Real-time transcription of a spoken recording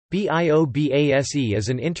BIOBASE is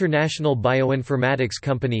an international bioinformatics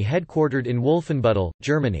company headquartered in Wolfenbüttel,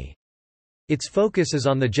 Germany. Its focus is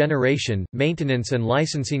on the generation, maintenance and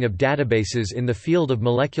licensing of databases in the field of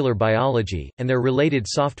molecular biology, and their related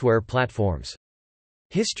software platforms.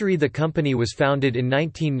 History: the company was founded in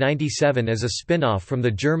 1997 as a spin-off from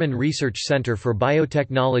the German Research Center for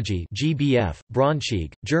Biotechnology (GBF),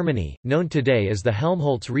 Braunschweig, Germany, known today as the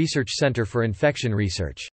Helmholtz Research Center for Infection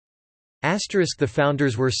Research. The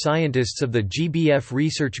founders were scientists of the GBF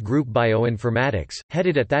research group Bioinformatics,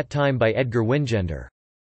 headed at that time by Edgar Wingender.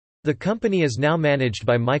 The company is now managed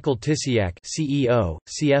by Michael Tisiak (CEO,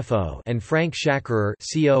 CFO) and Frank Schackerer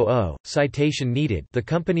 (COO). Citation needed. The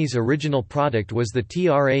company's original product was the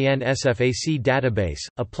TRANSFAC database,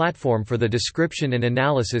 a platform for the description and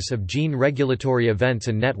analysis of gene regulatory events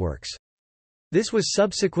and networks. This was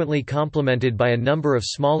subsequently complemented by a number of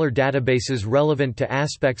smaller databases relevant to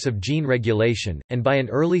aspects of gene regulation, and by an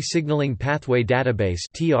early signaling pathway database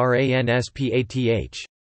TRANSPATH.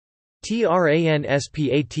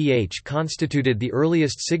 TRANSPATH constituted the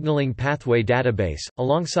earliest signaling pathway database,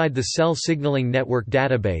 alongside the Cell Signaling Network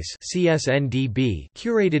Database (CSNDB),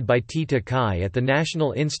 curated by T. Takai at the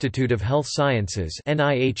National Institute of Health Sciences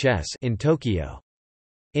 (NIHS) in Tokyo.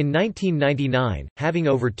 In 1999, having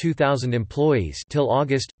over 2,000 employees till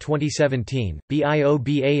August 2017,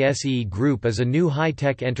 BIOBASE Group is a new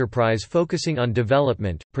high-tech enterprise focusing on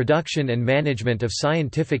development, production and management of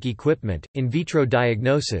scientific equipment, in vitro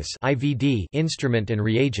diagnosis (IVD) instrument and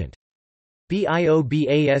reagent.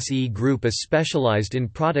 BIOBASE Group is specialized in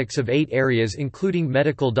products of 8 areas including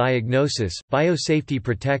medical diagnosis, biosafety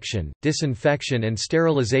protection, disinfection and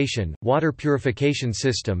sterilization, water purification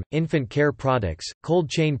system, infant care products, cold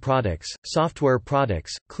chain products, software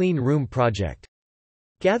products, clean room project.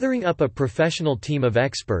 Gathering up a professional team of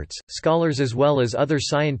experts, scholars as well as other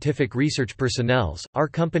scientific research personnel, our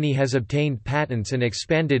company has obtained patents and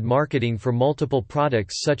expanded marketing for multiple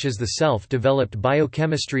products such as the self-developed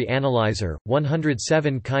biochemistry analyzer,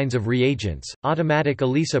 107 kinds of reagents, automatic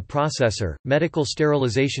ELISA processor, medical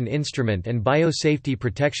sterilization instrument and biosafety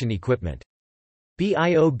protection equipment.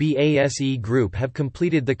 BIOBASE Group have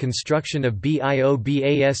completed the construction of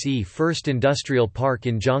BIOBASE First Industrial Park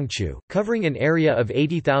in Jiangsu, covering an area of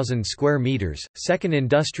 80,000 square meters, Second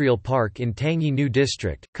Industrial Park in Tangyi New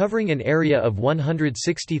District, covering an area of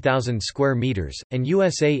 160,000 square meters, and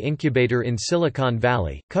USA Incubator in Silicon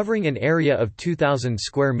Valley, covering an area of 2,000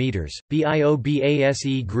 square meters.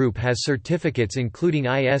 BIOBASE Group has certificates including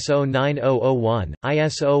ISO 9001,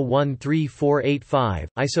 ISO 13485,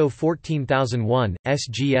 ISO 14001,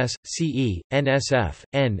 SGS, CE, NSF,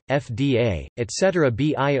 N, FDA, etc.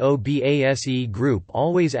 BIOBASE Group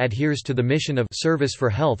always adheres to the mission of service for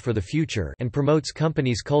health for the future and promotes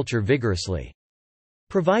company's culture vigorously.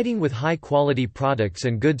 Providing with high-quality products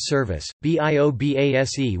and good service,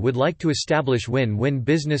 BIOBASE would like to establish win-win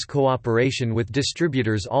business cooperation with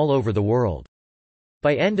distributors all over the world.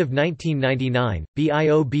 By end of 1999,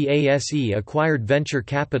 BIOBASE acquired venture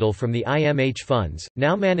capital from the IMH funds,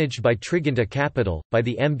 now managed by Triganta Capital, by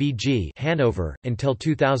the MBG Hanover, until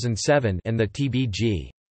 2007 and the TBG.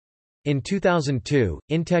 In 2002,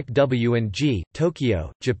 Intech W&G,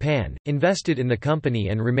 Tokyo, Japan, invested in the company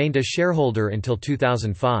and remained a shareholder until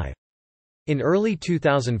 2005. In early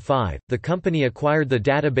 2005, the company acquired the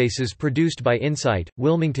databases produced by Insight,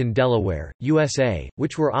 Wilmington, Delaware, USA,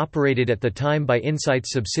 which were operated at the time by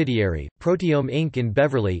Insight's subsidiary, Proteome Inc. in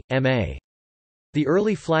Beverly, MA. The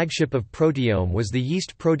early flagship of Proteome was the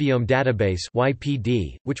Yeast Proteome Database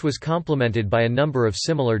 (YPD), which was complemented by a number of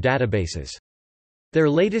similar databases. Their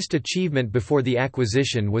latest achievement before the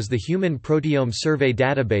acquisition was the Human Proteome Survey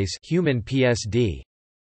Database (Human PSD).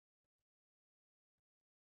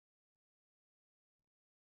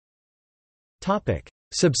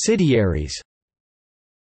 Subsidiaries.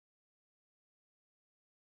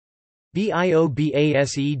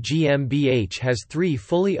 BIOBASE GmbH has 3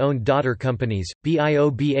 fully owned daughter companies: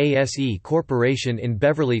 BIOBASE Corporation in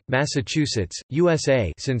Beverly, Massachusetts,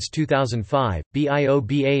 USA since 2005,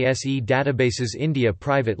 BIOBASE Databases India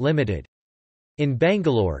Private Limited in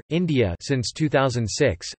Bangalore, India since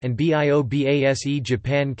 2006, and BIOBASE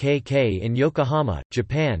Japan KK in Yokohama,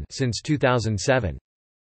 Japan since 2007.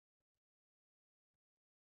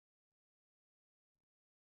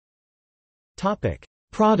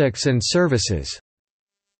 Products and services.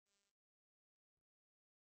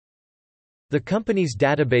 The company's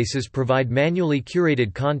databases provide manually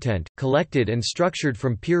curated content, collected and structured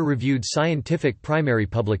from peer-reviewed scientific primary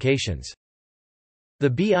publications.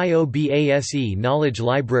 The BIOBASE Knowledge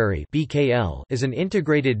Library (BKL) is an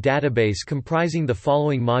integrated database comprising the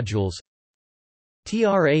following modules: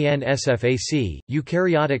 TRANSFAC,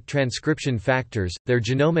 eukaryotic transcription factors, their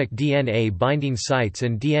genomic DNA binding sites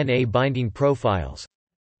and DNA binding profiles.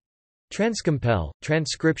 Transcompel,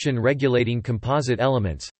 transcription regulating composite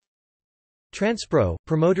elements. Transpro,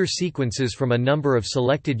 promoter sequences from a number of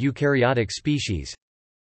selected eukaryotic species.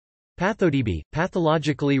 PathoDB,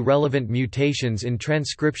 pathologically relevant mutations in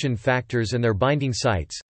transcription factors and their binding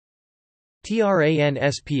sites.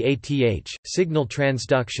 TRANSPATH, signal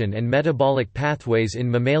transduction and metabolic pathways in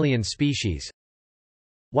mammalian species.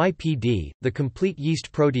 YPD, the complete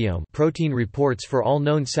yeast proteome, protein reports for all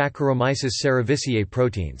known Saccharomyces cerevisiae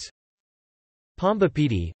proteins.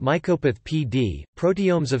 PombaPD, Mycopath PD,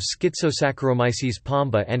 proteomes of Schizosaccharomyces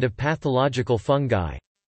pomba and of pathological fungi.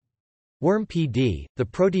 WormPD, the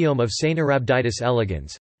proteome of Caenorhabditis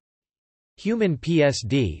elegans. Human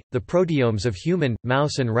PSD, the proteomes of human,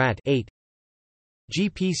 mouse and rat 8.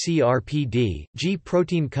 GPCRPD,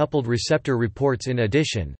 G-protein-coupled receptor reports. In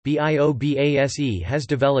addition, BIOBASE has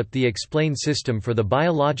developed the EXPLAIN system for the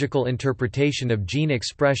biological interpretation of gene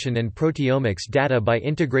expression and proteomics data by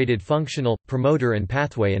integrated functional, promoter and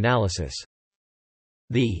pathway analysis.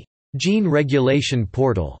 The Gene Regulation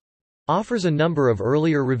Portal offers a number of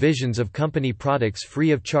earlier revisions of company products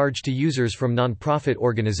free of charge to users from non-profit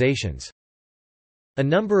organizations. A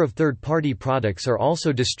number of third-party products are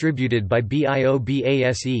also distributed by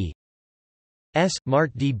BIOBASE.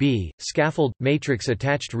 MARTDB, Scaffold, Matrix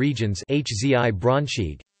Attached Regions HZI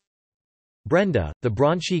Braunschweig. Brenda, the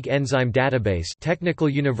Braunschweig Enzyme Database Technical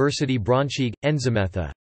University Braunschweig,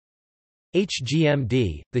 Enzymetha.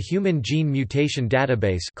 HGMD, the Human Gene Mutation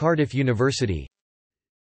Database Cardiff University.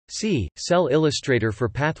 Cell Illustrator for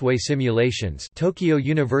Pathway Simulations Tokyo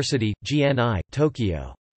University, GNI,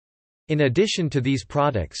 Tokyo. In addition to these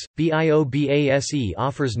products, BIOBASE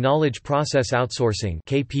offers knowledge process outsourcing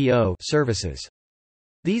 (KPO) services.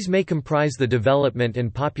 These may comprise the development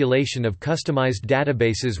and population of customized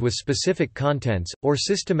databases with specific contents, or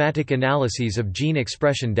systematic analyses of gene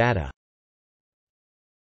expression data.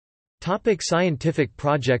 Scientific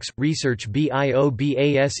projects – Research.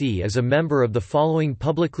 BIOBASE is a member of the following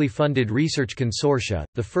publicly funded research consortia,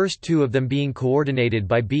 the first two of them being coordinated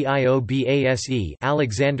by BIOBASE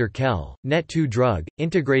Alexander Kell, Net2 Drug,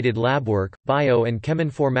 Integrated Labwork, Bio and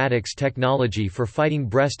Cheminformatics Technology for Fighting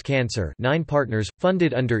Breast Cancer 9 partners,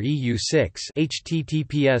 funded under EU6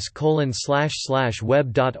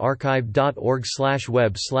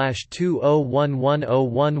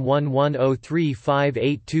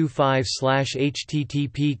 https://web.archive.org/web/20110111035825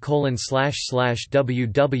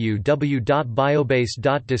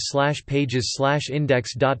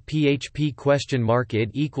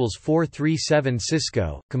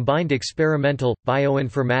 Cisco, Combined Experimental,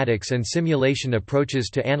 Bioinformatics and Simulation Approaches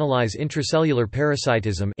to Analyze Intracellular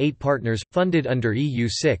Parasitism 8 partners, funded under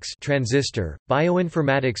EU6 Transistor,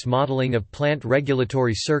 Bioinformatics Modeling of Plant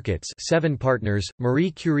Regulatory Circuits 7 partners,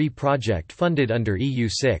 Marie Curie Project funded under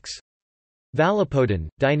EU6. Valipoden,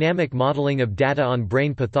 Dynamic Modeling of Data on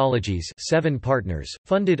Brain Pathologies 7 partners,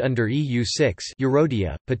 funded under EU6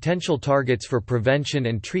 Eurodia, Potential Targets for Prevention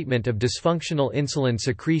and Treatment of Dysfunctional Insulin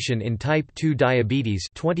Secretion in Type 2 Diabetes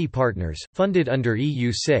 20 partners, funded under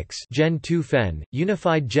EU6 Gen2Fen,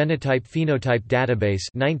 Unified Genotype-Phenotype Database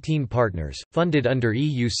 19 partners, funded under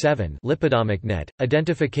EU7 LipidomicNet,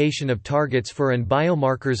 Identification of Targets for and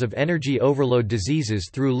Biomarkers of Energy Overload Diseases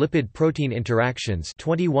through Lipid-Protein Interactions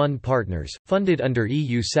 21 partners, funded under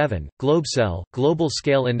EU7, GlobeCell, Global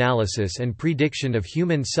Scale Analysis and Prediction of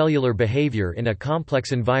Human Cellular Behavior in a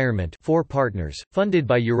Complex Environment 4 partners, funded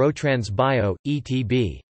by Eurotrans Bio,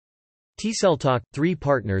 ETB. T-CellTalk, 3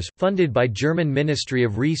 partners, funded by German Ministry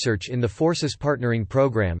of Research in the Forces Partnering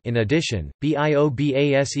Program. In addition,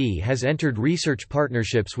 BIOBASE has entered research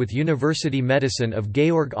partnerships with University Medicine of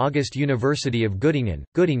Georg August University of Göttingen,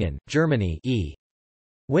 Göttingen, Germany E.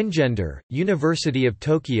 Wingender, University of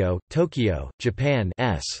Tokyo, Tokyo, Japan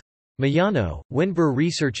S. Miyano, Winber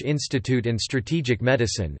Research Institute and Strategic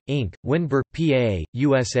Medicine, Inc., Winber, PA,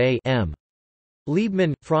 USA M.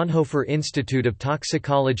 Liebmann, Fraunhofer Institute of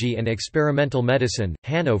Toxicology and Experimental Medicine,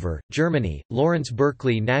 Hanover, Germany, Lawrence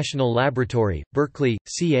Berkeley National Laboratory, Berkeley,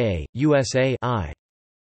 CA, USA I.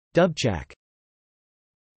 Dubček.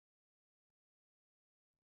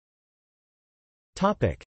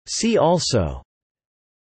 See also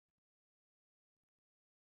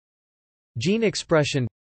Gene expression,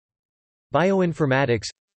 Bioinformatics,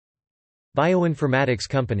 Bioinformatics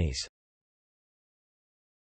companies.